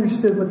never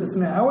understood what this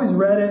meant. I always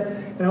read it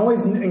and I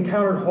always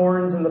encountered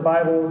horns in the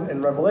Bible.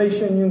 In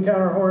Revelation, you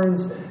encounter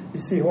horns. You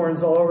see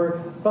horns all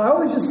over. But I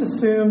always just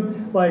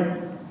assumed,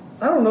 I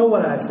don't know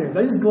what I assumed.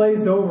 I just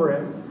glazed over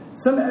it.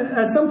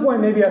 At some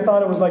point, maybe I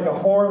thought it was like a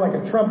horn, like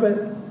a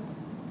trumpet.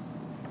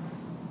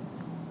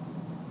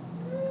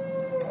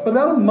 But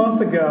about a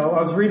month ago,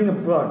 I was reading a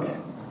book.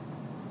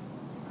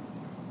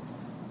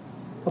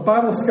 A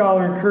Bible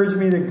scholar encouraged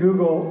me to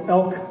Google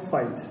elk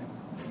fight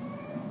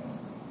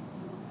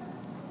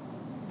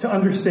to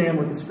understand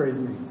what this phrase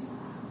means.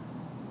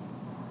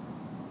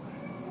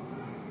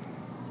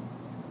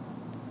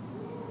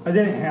 I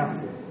didn't have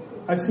to.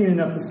 I've seen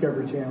enough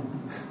Discovery Channel.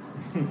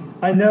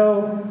 I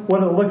know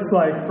what it looks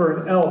like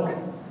for an elk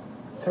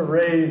to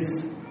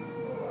raise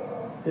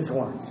his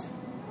horns.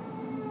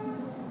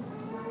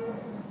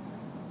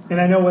 And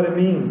I know what it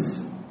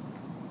means.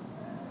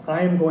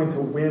 I am going to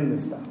win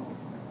this battle.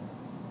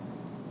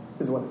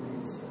 Is what it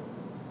means.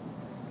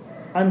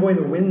 I'm going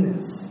to win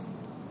this.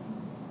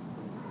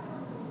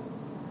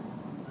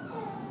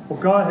 Well,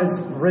 God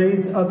has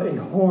raised up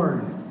a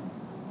horn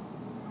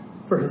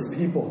for His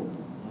people.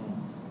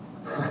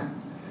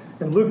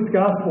 In Luke's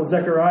Gospel,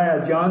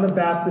 Zechariah, John the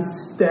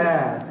Baptist's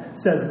dad,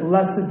 says,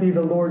 "Blessed be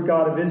the Lord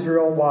God of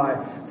Israel."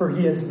 Why? For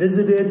He has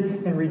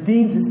visited and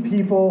redeemed His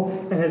people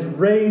and has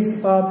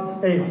raised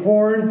up a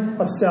horn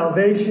of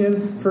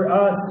salvation for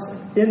us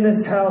in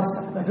this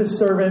house of His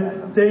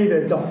servant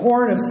David. The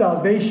horn of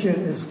salvation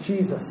is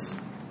Jesus.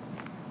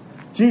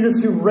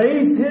 Jesus, who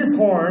raised His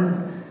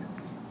horn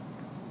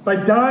by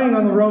dying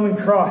on the Roman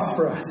cross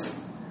for us,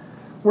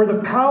 where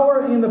the power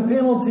and the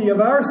penalty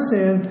of our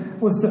sin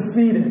was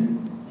defeated.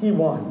 He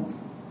won.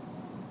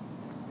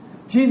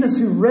 Jesus,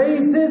 who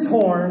raised His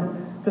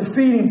horn,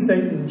 defeating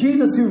Satan.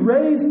 Jesus, who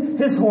raised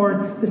His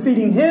horn,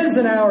 defeating his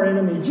and our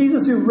enemy.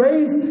 Jesus, who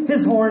raised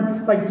His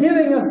horn by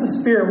giving us the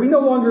Spirit. We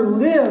no longer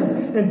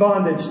live in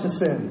bondage to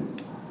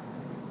sin.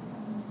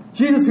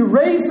 Jesus, who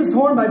raised His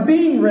horn by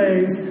being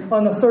raised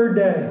on the third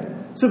day,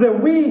 so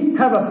that we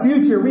have a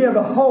future, we have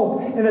a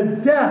hope, and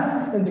that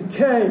death and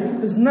decay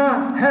does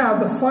not have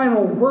the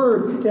final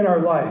word in our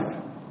life.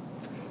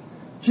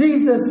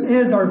 Jesus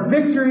is our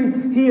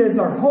victory. He is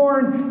our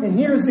horn. And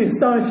here's the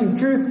astonishing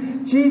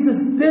truth.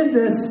 Jesus did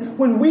this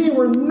when we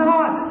were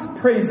not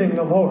praising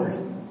the Lord.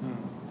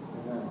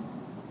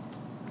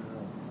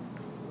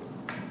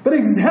 But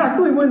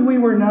exactly when we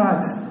were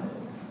not.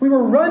 We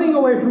were running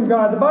away from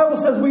God. The Bible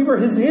says we were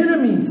His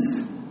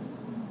enemies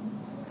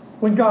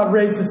when God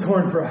raised His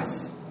horn for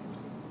us.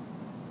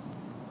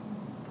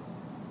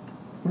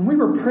 When we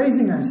were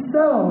praising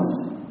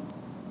ourselves,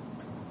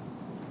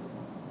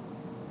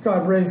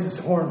 God raised His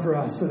horn for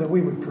us so that we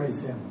would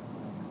praise Him.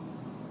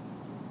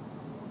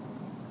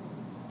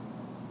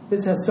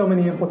 This has so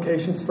many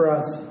implications for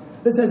us.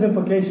 This has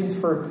implications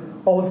for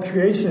all of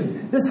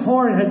creation. This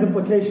horn has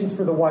implications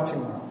for the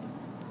watching world.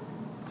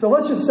 So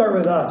let's just start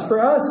with us.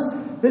 For us,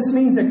 this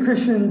means that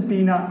Christians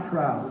be not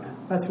proud.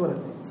 That's what it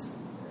means.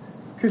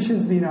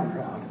 Christians be not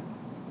proud.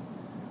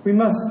 We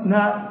must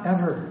not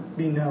ever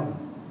be known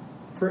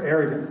for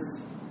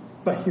arrogance,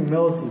 but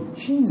humility.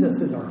 Jesus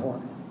is our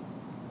horn.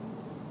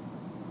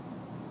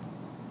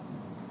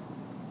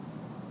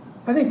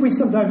 I think we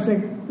sometimes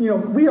think, we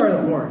are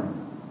the horn.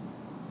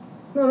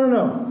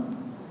 No.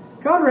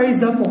 God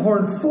raised up a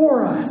horn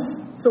for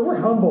us. So we're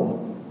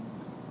humble.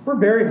 We're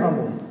very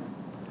humble.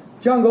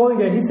 John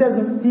Goldingay, he says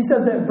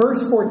that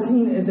verse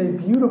 14 is a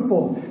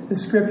beautiful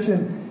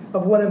description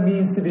of what it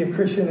means to be a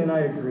Christian, and I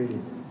agree.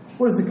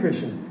 What is a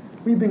Christian?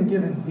 We've been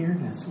given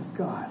nearness with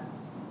God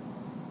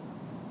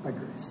by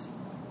grace.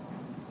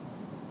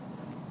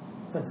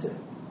 That's it.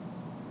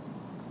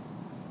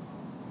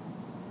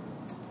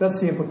 That's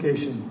the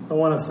implication I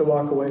want us to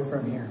walk away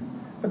from here.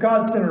 A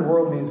God-centered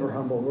world means we're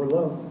humble, we're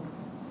low.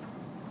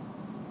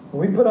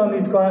 When we put on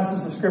these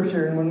glasses of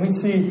Scripture and when we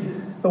see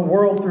the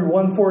world through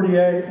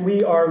 148,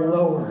 we are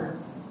lower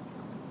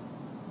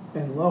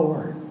and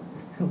lower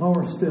and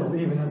lower still,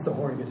 even as the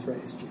horn gets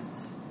raised,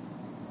 Jesus.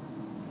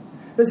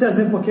 This has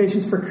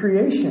implications for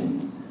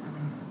creation.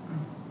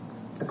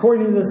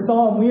 According to the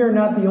Psalm, we are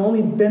not the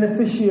only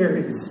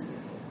beneficiaries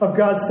of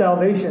God's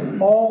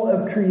salvation. All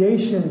of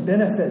creation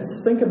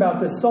benefits. Think about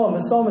this psalm.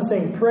 The psalm is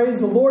saying,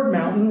 praise the Lord,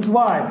 mountains.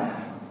 Why?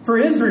 For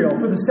Israel,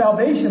 for the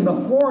salvation, the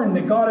horn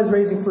that God is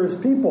raising for His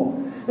people.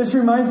 This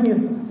reminds me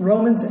of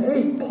Romans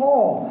 8.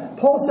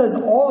 Paul says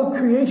all of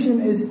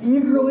creation is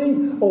eagerly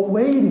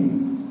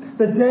awaiting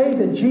the day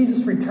that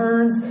Jesus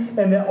returns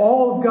and that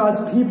all of God's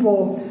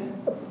people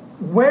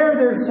wear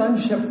their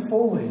sonship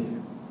fully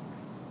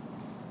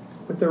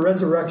with their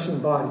resurrection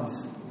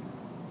bodies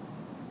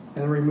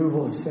and the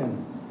removal of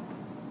sin.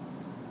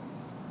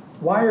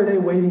 Why are they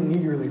waiting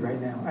eagerly right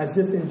now, as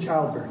if in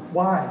childbirth?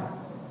 Why?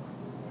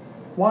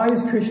 Why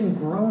is creation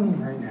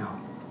groaning right now?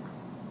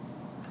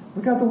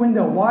 Look out the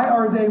window. Why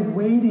are they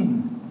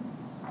waiting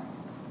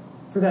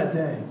for that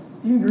day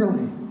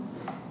eagerly?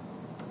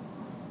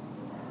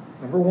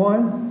 Number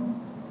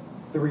one,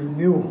 the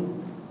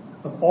renewal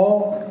of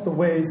all the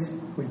ways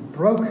we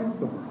broke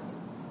the world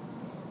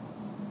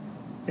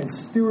and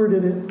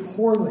stewarded it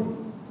poorly.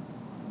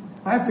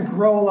 I have to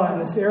grow a lot in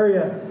this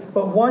area,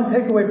 but one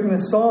takeaway from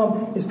this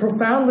psalm is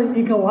profoundly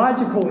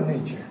ecological in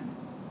nature.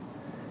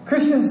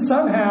 Christians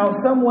somehow,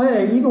 some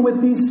way, even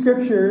with these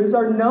scriptures,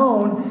 are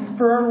known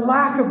for our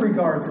lack of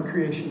regard for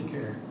creation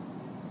care.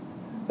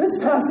 This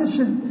passage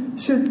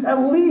should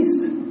at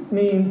least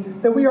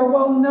mean that we are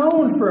well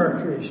known for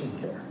our creation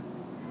care.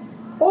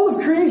 All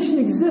of creation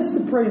exists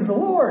to praise the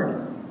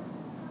Lord.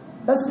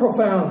 That's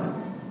profound.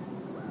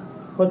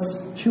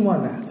 Let's chew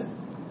on that.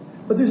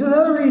 But there's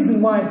another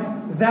reason why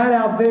that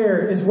out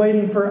there is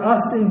waiting for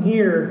us in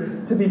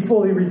here to be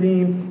fully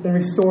redeemed and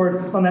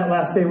restored on that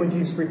last day when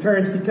Jesus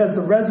returns, because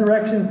the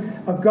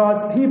resurrection of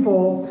God's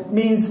people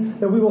means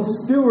that we will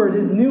steward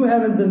His new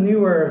heavens and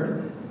new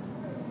earth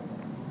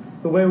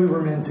the way we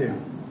were meant to.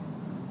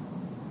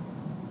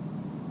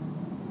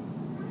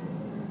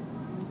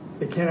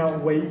 They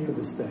cannot wait for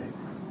this day.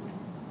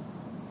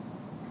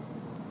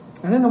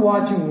 And then the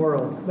watching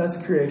world. That's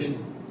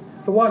creation.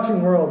 The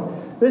watching world.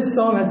 This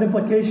psalm has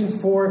implications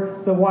for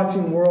the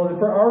watching world and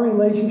for our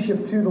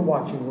relationship to the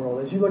watching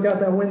world. As you look out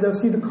that window,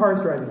 see the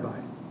cars driving by.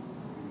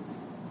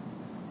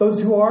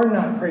 Those who are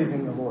not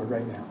praising the Lord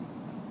right now.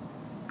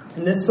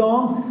 In this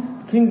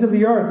psalm, kings of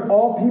the earth,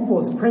 all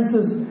peoples,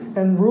 princes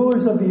and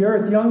rulers of the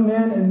earth, young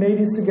men and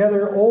maidens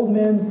together, old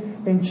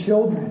men and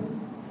children.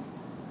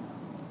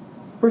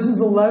 Verses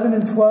 11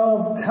 and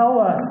 12 tell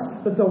us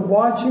that the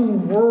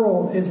watching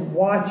world is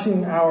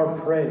watching our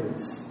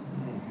praise.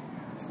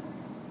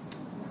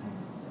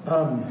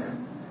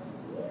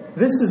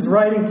 This is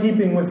right in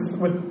keeping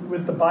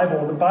with the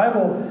Bible. The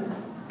Bible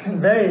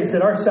conveys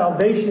that our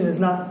salvation is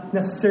not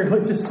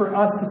necessarily just for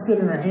us to sit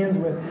in our hands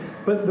with,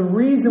 but the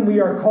reason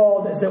we are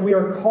called is that we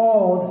are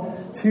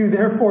called to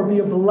therefore be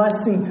a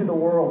blessing to the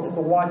world, to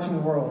the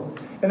watching world.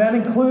 And that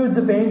includes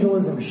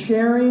evangelism,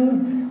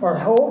 sharing our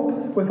hope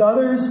with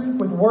others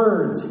with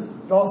words.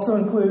 It also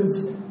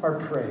includes our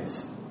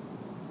praise.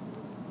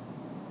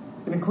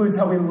 It includes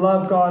how we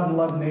love God and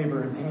love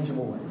neighbor in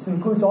tangible ways. It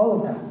includes all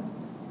of that.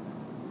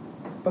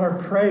 But our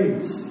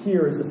praise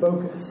here is the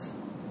focus.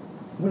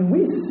 When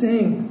we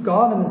sing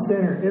God in the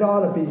center, it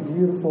ought to be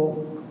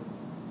beautiful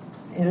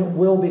and it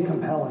will be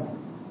compelling.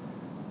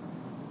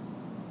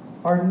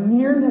 Our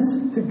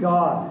nearness to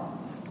God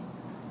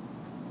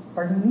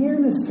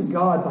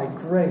by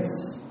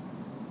grace,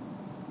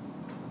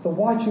 the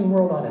watching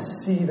world ought to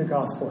see the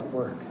gospel at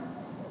work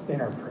in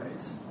our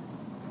praise.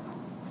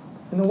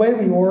 In the way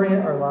we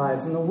orient our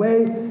lives, in the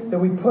way that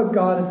we put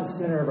God at the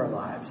center of our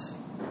lives.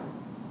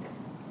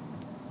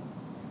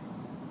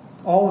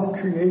 All of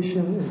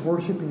creation is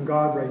worshiping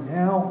God right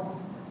now,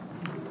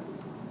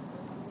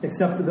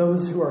 except for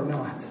those who are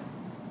not.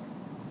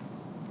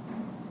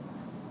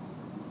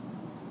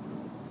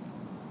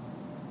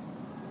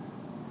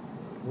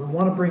 We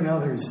want to bring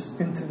others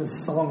into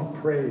this song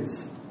of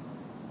praise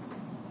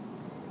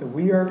that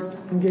we are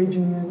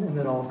engaging in and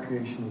that all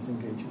creation is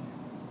engaging in.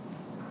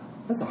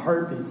 That's a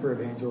heartbeat for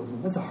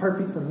evangelism. That's a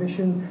heartbeat for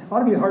mission. It ought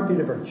to be a heartbeat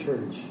of our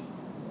church.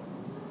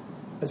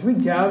 As we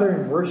gather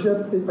and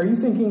worship, are you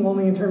thinking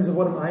only in terms of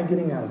what am I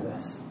getting out of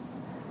this?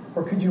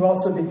 Or could you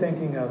also be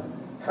thinking of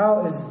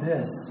how is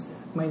this,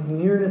 my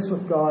nearness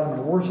with God and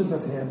my worship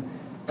of Him,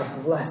 a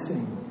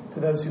blessing to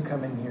those who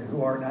come in here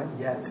who are not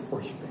yet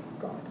worshiping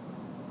God?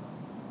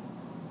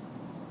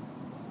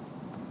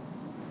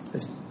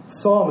 This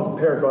psalm is a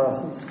pair of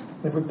glasses.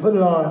 And if we put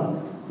it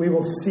on, we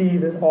will see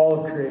that all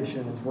of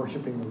creation is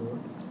worshiping the Lord.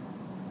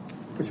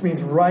 Which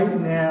means right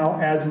now,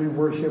 as we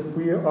worship,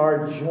 we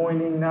are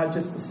joining not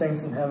just the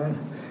saints in heaven,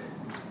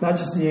 not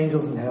just the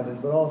angels in heaven,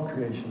 but all of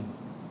creation.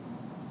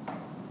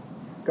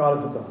 God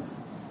is above.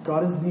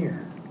 God is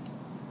near.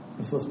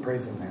 And so let's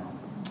praise Him now.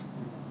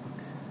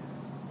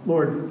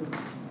 Lord,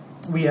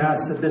 we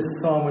ask that this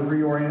psalm would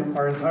reorient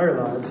our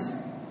entire lives.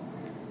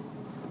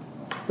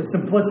 The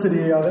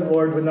simplicity of it,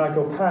 Lord, would not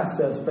go past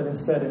us, but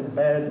instead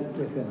embed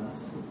within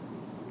us.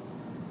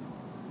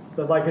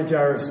 That like a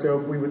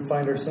gyroscope, we would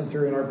find our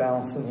center and our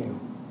balance in You.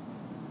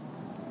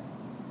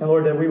 And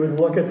Lord, that we would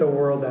look at the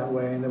world that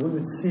way and that we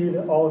would see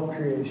that all of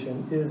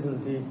creation is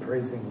indeed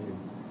praising You.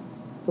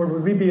 Lord,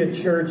 would we be a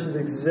church that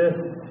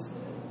exists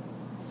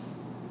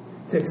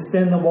to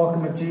extend the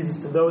welcome of Jesus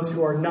to those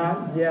who are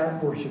not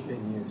yet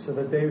worshiping you, so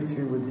that they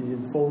too would be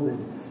enfolded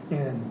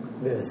in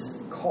this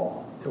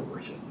call to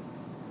worship.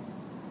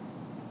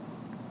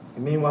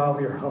 And meanwhile,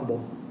 we are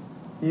humble,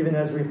 even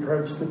as we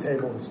approach the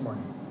table this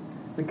morning.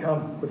 We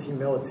come with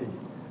humility.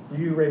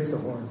 You raised the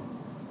horn.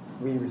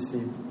 We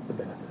receive the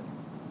benefit.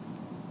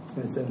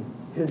 And it's in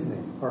His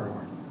name, our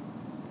Lord,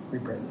 we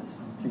pray this.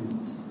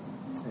 Jesus.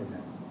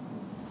 Amen.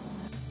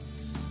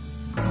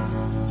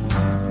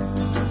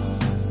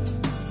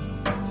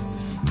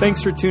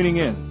 Thanks for tuning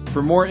in.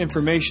 For more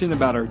information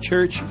about our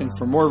church and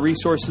for more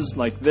resources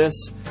like this,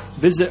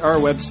 visit our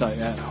website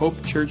at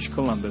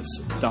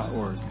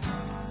hopechurchcolumbus.org.